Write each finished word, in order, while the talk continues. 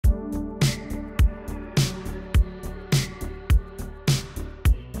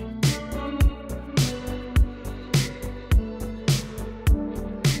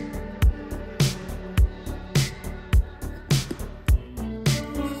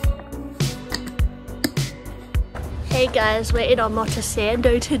Hey guys, we're in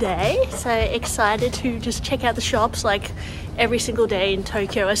Omotesando today, so excited to just check out the shops like every single day in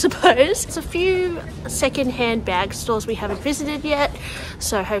Tokyo, I suppose. There's a few second-hand bag stores we haven't visited yet,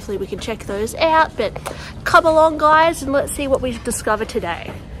 so hopefully we can check those out, but come along guys and let's see what we've discovered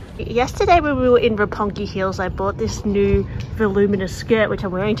today. Yesterday when we were in Roppongi Hills, I bought this new voluminous skirt which I'm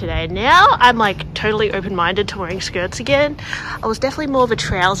wearing today. Now I'm like totally open-minded to wearing skirts again. I was definitely more of a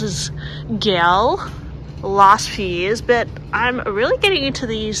trousers gal last few years, but I'm really getting into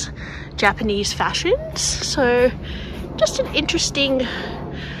these Japanese fashions, so just an interesting,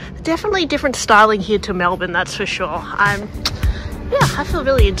 definitely different styling here to Melbourne, that's for sure. I feel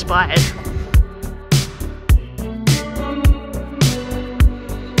really inspired.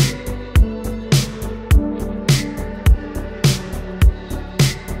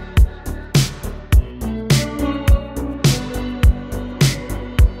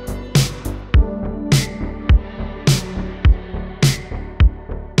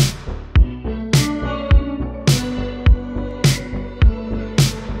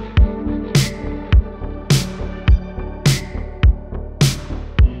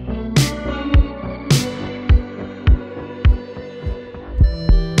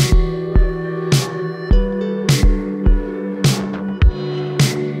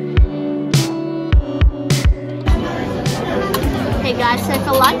 Guys, so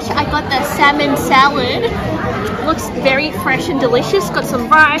for lunch I got the salmon salad. Looks very fresh and delicious. Got some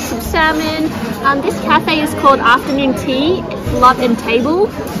rice, some salmon. This cafe is called Afternoon Tea, Love and Table,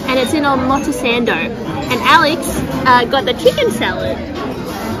 and it's in Omotesando. And Alex got the chicken salad.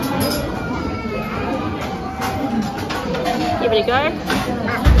 Give it a go.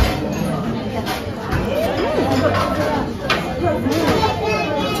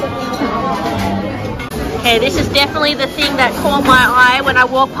 Okay, this is definitely the thing that caught my eye when I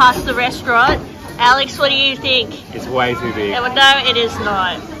walked past the restaurant. Alex, what do you think? It's way too big. No, it is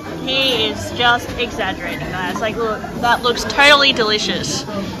not. He is just exaggerating, guys. Like, look, that looks totally delicious.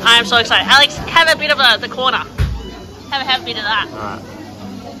 I am so excited. Alex, have a bit of the corner. Have a bit of that. Alright.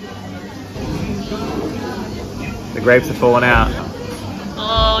 The grapes are falling out.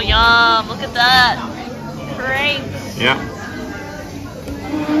 Oh, yum. Look at that. Grapes. Yeah.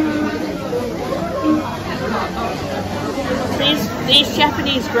 These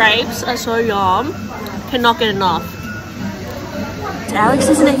Japanese grapes are so yum. Cannot get enough. Alex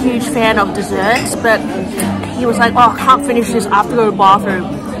isn't a huge fan of desserts, but he was like, oh, I can't finish this, I have to go to the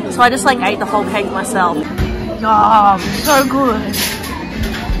bathroom. So I just like ate the whole cake myself. Yum, so good.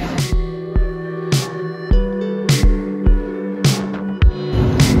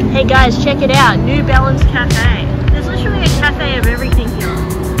 Hey guys, check it out, New Balance Cafe. There's literally a cafe of everything here.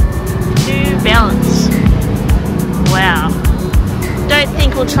 New Balance. Wow. Don't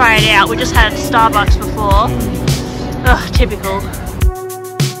think we'll try it out. We just had Starbucks before. Ugh, typical.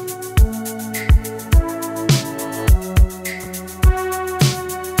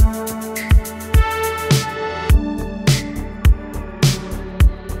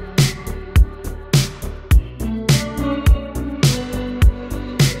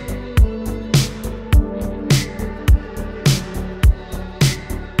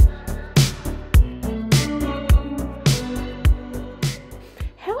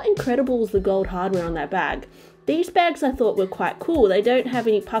 Incredible was the gold hardware on that bag. These bags I thought were quite cool. They don't have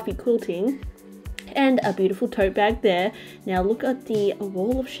any puffy quilting, and a beautiful tote bag there. Now look at the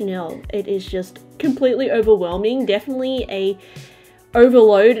wall of Chanel. It is just completely overwhelming. Definitely a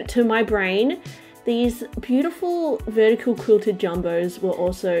overload to my brain. These beautiful vertical quilted jumbos were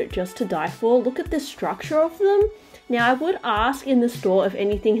also just to die for. Look at the structure of them. Now I would ask in the store if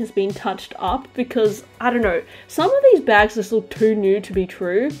anything has been touched up, because I don't know, some of these bags just look too new to be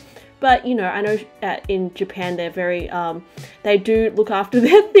true. But you know, I know in Japan they're very, they do look after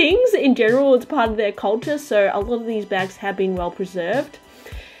their things in general. It's part of their culture, so a lot of these bags have been well preserved.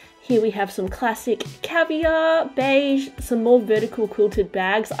 Here we have some classic caviar, beige, some more vertical quilted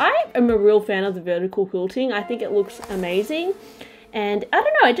bags. I am a real fan of the vertical quilting. I think it looks amazing. And I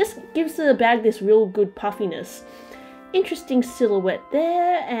don't know, it just gives the bag this real good puffiness. Interesting silhouette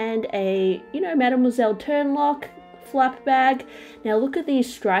there, and a, you know, Mademoiselle turnlock flap bag. Now look at these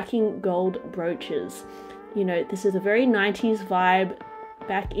striking gold brooches. You know, this is a very 90s vibe.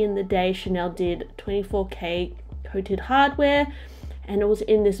 Back in the day, Chanel did 24K coated hardware, and it was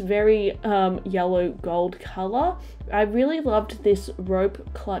in this very yellow gold color. I really loved this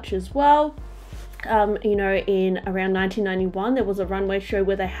rope clutch as well. You know, in around 1991 there was a runway show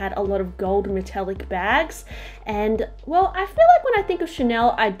where they had a lot of gold metallic bags, and well, I feel like when I think of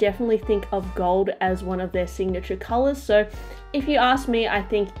Chanel I definitely think of gold as one of their signature colors. So if you ask me, I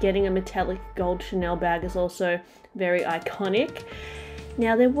think getting a metallic gold Chanel bag is also very iconic.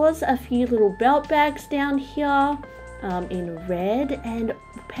 Now there was a few little belt bags down here in red, and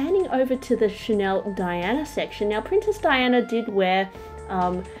panning over to the Chanel Diana section. Now Princess Diana did wear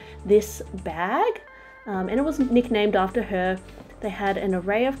this bag, and it was nicknamed after her. They had an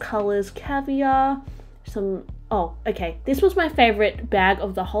array of colors, caviar, some... Oh, okay, this was my favorite bag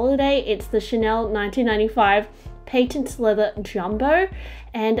of the holiday. It's the Chanel 1995 Patents Leather Jumbo,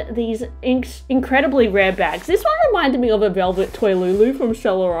 and these incredibly rare bags. This one reminded me of a Velvet Toy Lulu from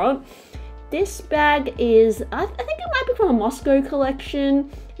Saint Laurent. This bag is, I think it might be from a Moscow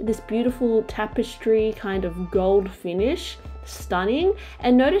collection. This beautiful tapestry kind of gold finish, stunning.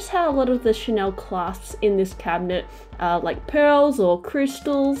 And notice how a lot of the Chanel clasps in this cabinet are like pearls or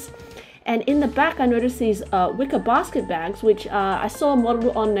crystals. And in the back, I noticed these wicker basket bags, which I saw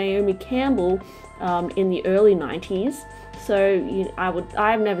modeled on Naomi Campbell in the early 90s. So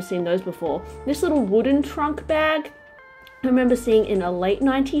I've never seen those before. This little wooden trunk bag, I remember seeing in a late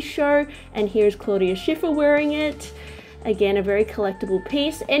 90s show, and here's Claudia Schiffer wearing it. Again, a very collectible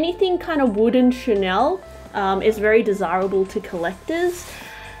piece. Anything kind of wooden Chanel is very desirable to collectors.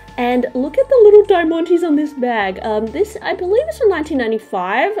 And look at the little diamantes on this bag. This, I believe, is from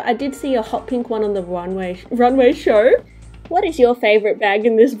 1995. I did see a hot pink one on the runway show. What is your favorite bag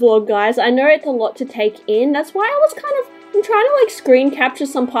in this vlog, guys? I know it's a lot to take in. That's why I'm trying to like screen capture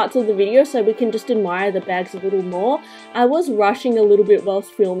some parts of the video so we can just admire the bags a little more. I was rushing a little bit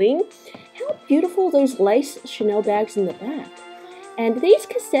whilst filming. How beautiful those lace Chanel bags in the back. And these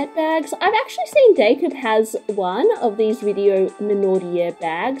cassette bags, I've actually seen Jacob has one of these video Minaudière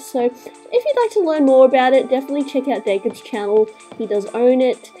bags. So if you'd like to learn more about it, definitely check out Jacob's channel. He does own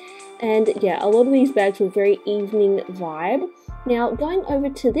it. And yeah, a lot of these bags were very evening vibe. Now going over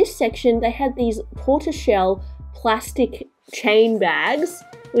to this section, they had these tortoiseshell plastic chain bags,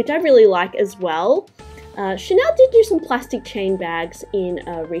 which I really like as well. Chanel did do some plastic chain bags in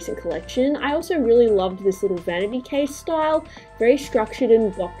a recent collection. I also really loved this little vanity case style, very structured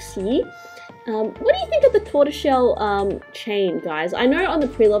and boxy. What do you think of the tortoiseshell chain, guys? I know on the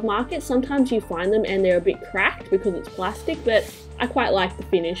pre-love market sometimes you find them and they're a bit cracked because it's plastic, but I quite like the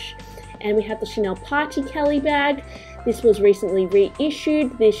finish. And we have the Chanel Party Kelly bag. This was recently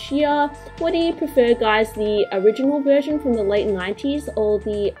reissued this year. What do you prefer, guys? The original version from the late 90s or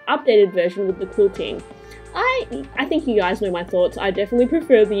the updated version with the quilting? I think you guys know my thoughts. I definitely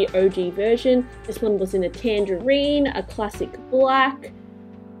prefer the OG version. This one was in a tangerine, a classic black.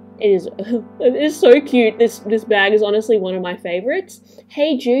 It is so cute. This bag is honestly one of my favorites.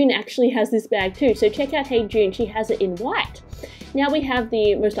 Hey June actually has this bag too, so check out Hey June. She has it in white. Now we have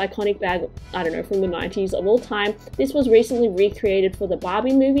the most iconic bag, I don't know, from the 90s of all time. This was recently recreated for the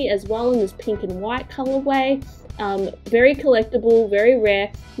Barbie movie as well in this pink and white colorway. Very collectible, very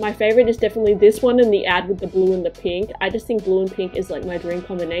rare. My favorite is definitely this one and the ad with the blue and the pink. I just think blue and pink is like my dream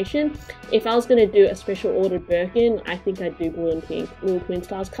combination. If I was going to do a special ordered Birkin, I think I'd do blue and pink, little twin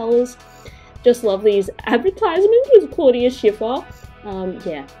stars colors. Just love these advertisements with Claudia Schiffer.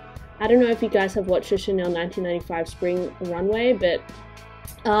 Yeah. I don't know if you guys have watched the Chanel 1995 spring runway, but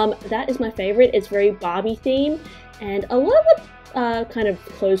that is my favorite. It's very Barbie themed, and a lot of the kind of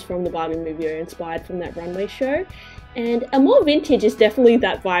clothes from the Barbie movie are inspired from that runway show. And AMORE vintage is definitely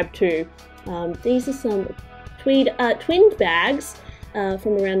that vibe too. These are some twinned bags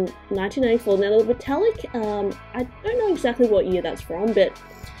from around 1994. Now the metallic, I don't know exactly what year that's from, but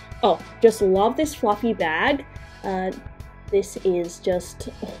oh, just love this fluffy bag. This is just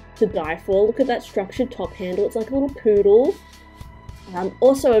to die for. Look at that structured top handle. It's like a little poodle.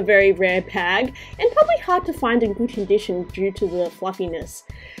 Also a very rare bag, and probably hard to find in good condition due to the fluffiness.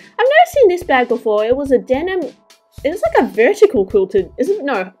 I've never seen this bag before. It was a denim, it's like a vertical quilted,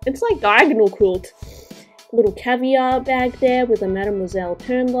 no, it's like diagonal quilt. Little caviar bag there with a Mademoiselle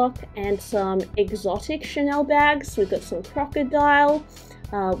turnlock and some exotic Chanel bags. We've got some crocodile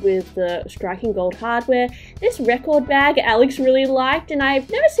with the striking gold hardware. This record bag Alex really liked, and I've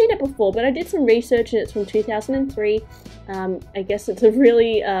never seen it before, but I did some research and it's from 2003. I guess it's a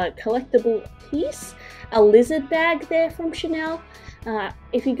really collectible piece. A lizard bag there from Chanel.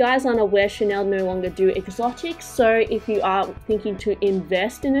 If you guys aren't aware, Chanel no longer do exotics, so if you are thinking to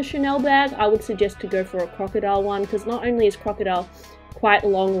invest in a Chanel bag, I would suggest to go for a crocodile one, because not only is crocodile quite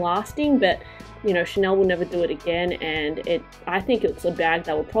long lasting, but you know, Chanel will never do it again, and I think it's a bag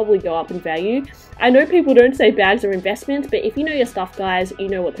that will probably go up in value. I know people don't say bags are investments, but if you know your stuff, guys, you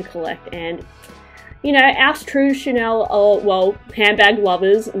know what to collect. And you know, us true Chanel, or well, handbag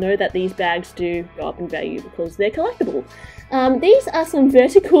lovers know that these bags do go up in value because they're collectible. These are some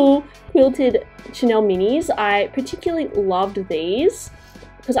vertical quilted Chanel minis. I particularly loved these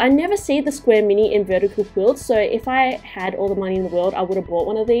because I never see the square mini in vertical quilts. So if I had all the money in the world, I would have bought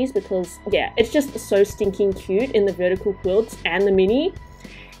one of these because yeah, it's just so stinking cute in the vertical quilts and the mini.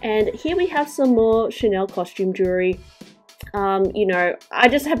 And here we have some more Chanel costume jewelry. You know, I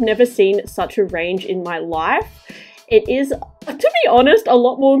just have never seen such a range in my life. It is, to be honest, a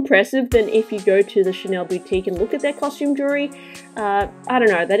lot more impressive than if you go to the Chanel boutique and look at their costume jewelry. I don't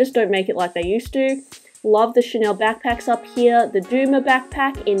know, they just don't make it like they used to. Love the Chanel backpacks up here. The Duma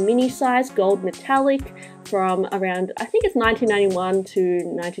backpack in mini size, gold metallic, from around, I think it's 1991 to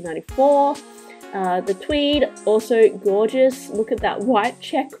 1994. The tweed, also gorgeous. Look at that white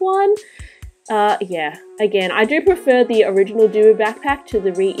check one. Yeah, again, I do prefer the original Duma backpack to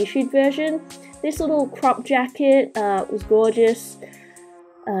the reissued version. This little crop jacket was gorgeous.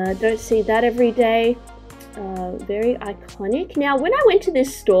 Don't see that every day. Very iconic. Now, when I went to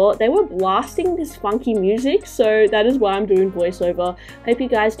this store, they were blasting this funky music, so that is why I'm doing voiceover. Hope you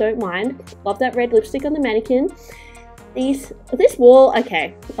guys don't mind. Love that red lipstick on the mannequin. This wall,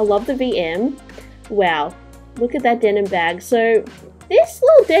 okay, I love the VM. Wow, look at that denim bag. So this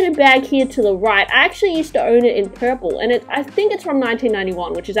little denim bag here to the right, I actually used to own it in purple, and I think it's from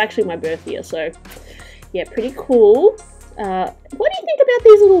 1991, which is actually my birth year, so yeah, pretty cool. What do you think about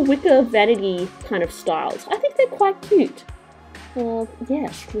these little wicker vanity kind of styles? I think they're quite cute.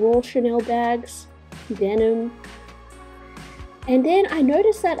 Yeah, straw Chanel bags, denim. And then I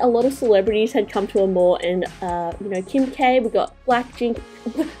noticed that a lot of celebrities had come to AMORE, and you know, Kim K, we got Blackpink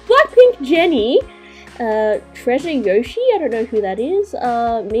Jenny, Treasure Yoshi, I don't know who that is,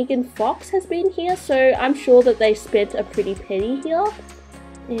 Megan Fox has been here, so I'm sure that they spent a pretty penny here.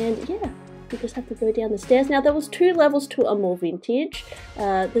 And yeah, we just have to go down the stairs. Now, there was 2 levels to AMORE Vintage.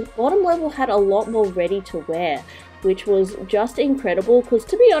 The bottom level had a lot more ready to wear, which was just incredible, because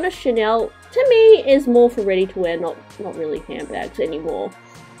to be honest, Chanel, to me, is more for ready to wear, not really handbags anymore.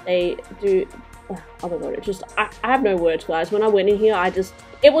 They do, oh my god, it just, I have no words, guys. When I went in here,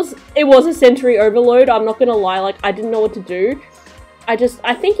 it was a sensory overload, I'm not gonna lie, like, I didn't know what to do. I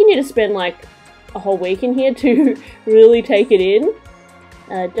think you need to spend like a whole week in here to really take it in.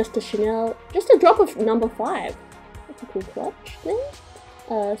 Just a Chanel, just a drop of number 5. That's a cool clutch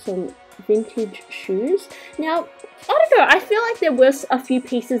there. Some vintage shoes. Now, I don't know, I feel like there was a few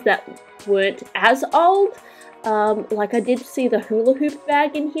pieces that weren't as old. Like I did see the hula hoop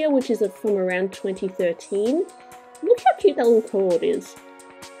bag in here, which is from around 2013. Look how cute that little cord is.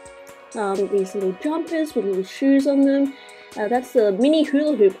 These little jumpers with little shoes on them. That's the mini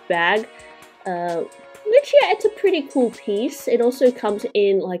hula hoop bag. Which, yeah, it's a pretty cool piece. It also comes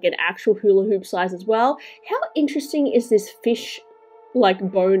in like an actual hula hoop size as well. How interesting is this fish, like,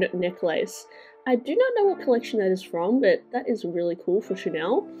 bone necklace? I do not know what collection that is from, but that is really cool for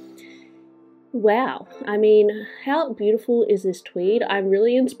Chanel. Wow, I mean, how beautiful is this tweed? I'm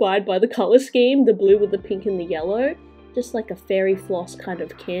really inspired by the color scheme, the blue with the pink and the yellow. Just like a fairy floss kind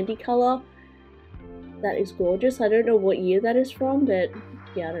of candy color. That is gorgeous. I don't know what year that is from, but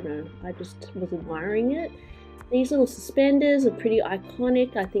yeah, I don't know. I just was admiring it. These little suspenders are pretty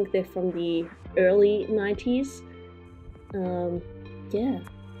iconic. I think they're from the early 90s. Yeah.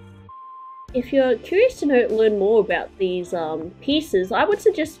 If you're curious to learn more about these pieces, I would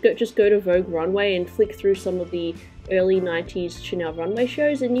suggest just go to Vogue Runway and flick through some of the early 90s Chanel runway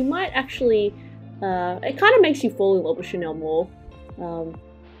shows, and you might actually, it kind of makes you fall in love with Chanel more.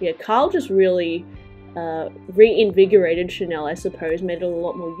 Yeah, Carl just really reinvigorated Chanel, I suppose, made it a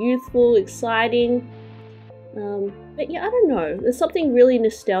lot more youthful, exciting. But yeah, I don't know. There's something really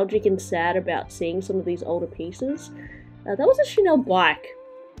nostalgic and sad about seeing some of these older pieces. That was a Chanel bike.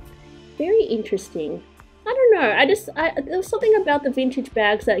 Very interesting. I don't know, there was something about the vintage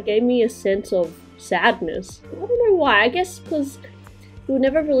bags that gave me a sense of sadness. I don't know why. I guess because you'll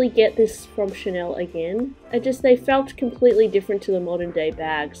never really get this from Chanel again. They felt completely different to the modern day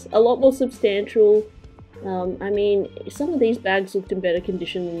bags. A lot more substantial. I mean, some of these bags looked in better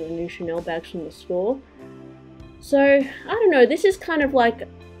condition than the new Chanel bags from the store. So, I don't know, this is kind of like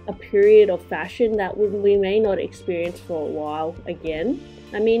a period of fashion that we may not experience for a while again.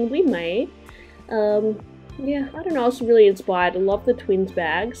 I mean, we may. Yeah, I don't know, I was really inspired. I love the twins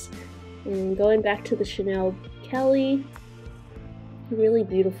bags. And going back to the Chanel Kelly, really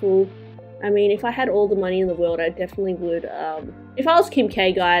beautiful. I mean, if I had all the money in the world, I definitely would. If I was Kim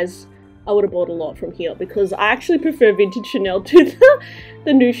K, guys, I would have bought a lot from here, because I actually prefer vintage Chanel to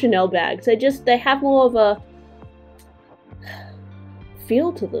the new Chanel bags. They have more of a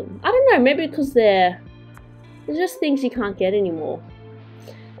feel to them. I don't know, maybe because they're just things you can't get anymore.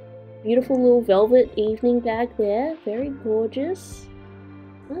 Beautiful little velvet evening bag there, very gorgeous.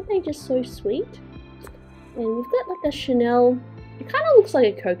 Aren't they just so sweet? And we've got like a Chanel It kind of looks like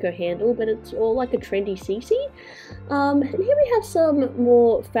a Coco handle, but it's all like a trendy CC. And here we have some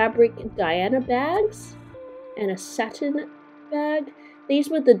more fabric Diana bags and a satin bag. These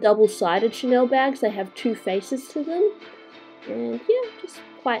were the double-sided Chanel bags. They have two faces to them. And yeah, just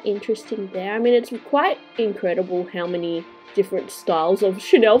quite interesting there. I mean, it's quite incredible how many different styles of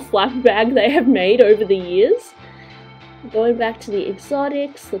Chanel flap bag they have made over the years. Going back to the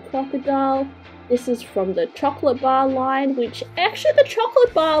exotics, the crocodile. This is from the chocolate bar line, which actually the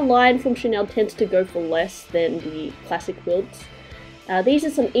chocolate bar line from Chanel tends to go for less than the classic quilts. These are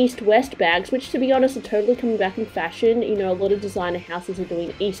some east-west bags, which to be honest are totally coming back in fashion. You know, a lot of designer houses are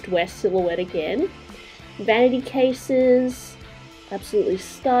doing east-west silhouette again. Vanity cases, absolutely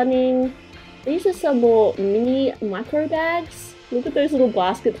stunning. These are some more mini micro bags. Look at those little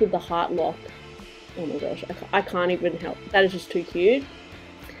baskets with the heart lock. Oh my gosh, I can't even help. That is just too cute.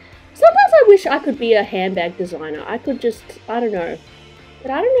 Sometimes I wish I could be a handbag designer. I could just, I don't know.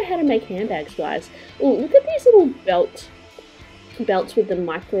 But I don't know how to make handbags, guys. Oh, look at these little belts with the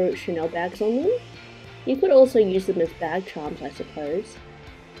micro Chanel bags on them. You could also use them as bag charms, I suppose.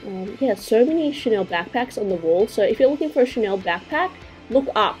 Yeah, so many Chanel backpacks on the wall. So if you're looking for a Chanel backpack, look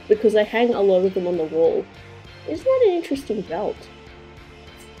up because they hang a lot of them on the wall. Isn't that an interesting belt?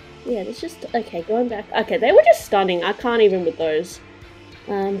 Yeah, it's just, okay, going back. Okay, they were just stunning. I can't even with those.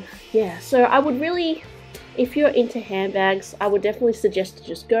 Yeah, so I would really, if you're into handbags, I would definitely suggest to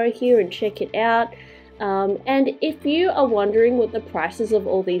just go here and check it out. And if you are wondering what the prices of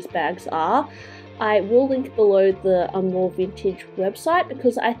all these bags are, I will link below the AMORE Vintage website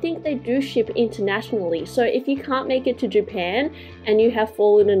because I think they do ship internationally. So if you can't make it to Japan and you have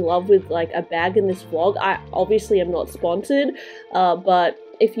fallen in love with like a bag in this vlog, I obviously am not sponsored, but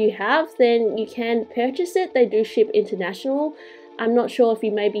if you have, then you can purchase it. They do ship international. I'm not sure if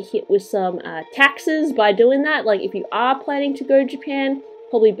you may be hit with some taxes by doing that. Like if you are planning to go to Japan,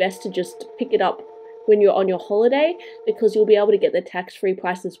 probably best to just pick it up when you're on your holiday because you'll be able to get the tax-free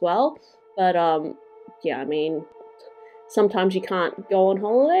price as well. But yeah, I mean, sometimes you can't go on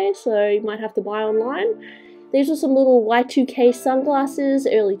holiday, so you might have to buy online. These are some little Y2K sunglasses,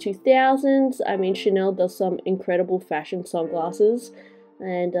 early 2000s. I mean, Chanel does some incredible fashion sunglasses.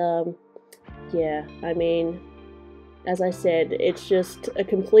 And yeah, I mean, as I said, it's just a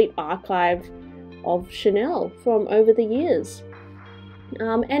complete archive of Chanel from over the years.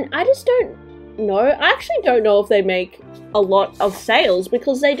 And I just don't know. I actually don't know if they make a lot of sales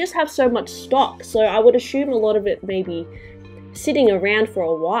because they just have so much stock. So I would assume a lot of it may be sitting around for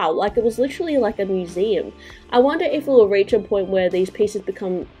a while. Like it was literally like a museum. I wonder if it will reach a point where these pieces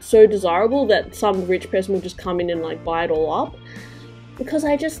become so desirable that some rich person will just come in and like buy it all up. Because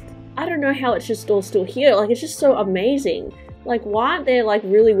I don't know how it's just all still here. Like it's just so amazing. Like why aren't they like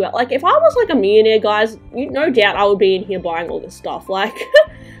really well? Like if I was like a millionaire, guys, no doubt I would be in here buying all this stuff. Like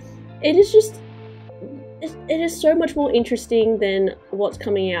it is just, it is so much more interesting than what's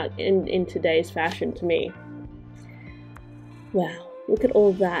coming out in today's fashion to me. Wow, look at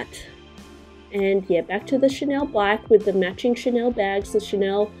all that. And yeah, back to the Chanel bike with the matching Chanel bags, the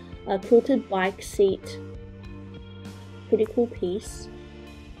Chanel quilted bike seat. Pretty cool piece.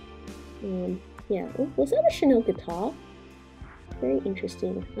 Yeah, was that a Chanel guitar? Very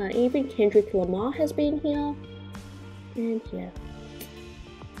interesting. Even Kendrick Lamar has been here. And yeah,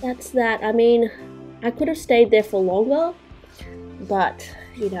 that's that. I mean, I could have stayed there for longer, but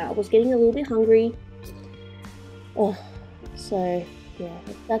you know, I was getting a little bit hungry. Oh, so yeah,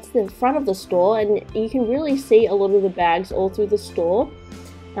 that's the front of the store, and you can really see a lot of the bags all through the store.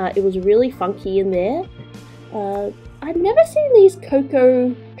 It was really funky in there. I'd never seen these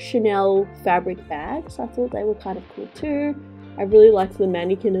Coco Chanel fabric bags. I thought they were kind of cool too. I really liked the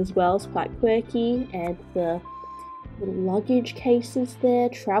mannequin as well. It's quite quirky, and the little luggage cases there,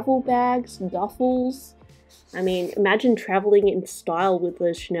 travel bags, duffels. I mean, imagine traveling in style with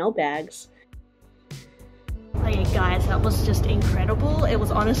those Chanel bags. Oh yeah, guys, that was just incredible. It was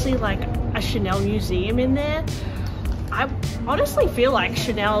honestly like a Chanel museum in there. I honestly feel like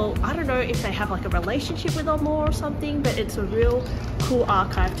Chanel, I don't know if they have like a relationship with AMORE or something, but it's a real cool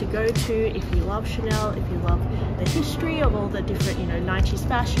archive to go to if you love Chanel, if you love the history of all the different, you know, 90s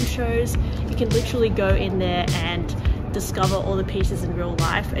fashion shows. You can literally go in there and discover all the pieces in real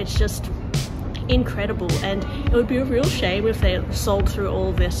life. It's just incredible, and it would be a real shame if they sold through all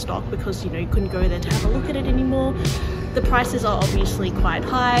of their stock because, you know, you couldn't go there to have a look at it anymore. The prices are obviously quite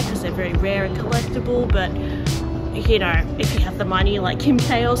high because they're very rare and collectible, but you know, if you have the money like Kim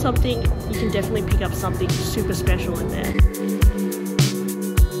K or something, you can definitely pick up something super special in there.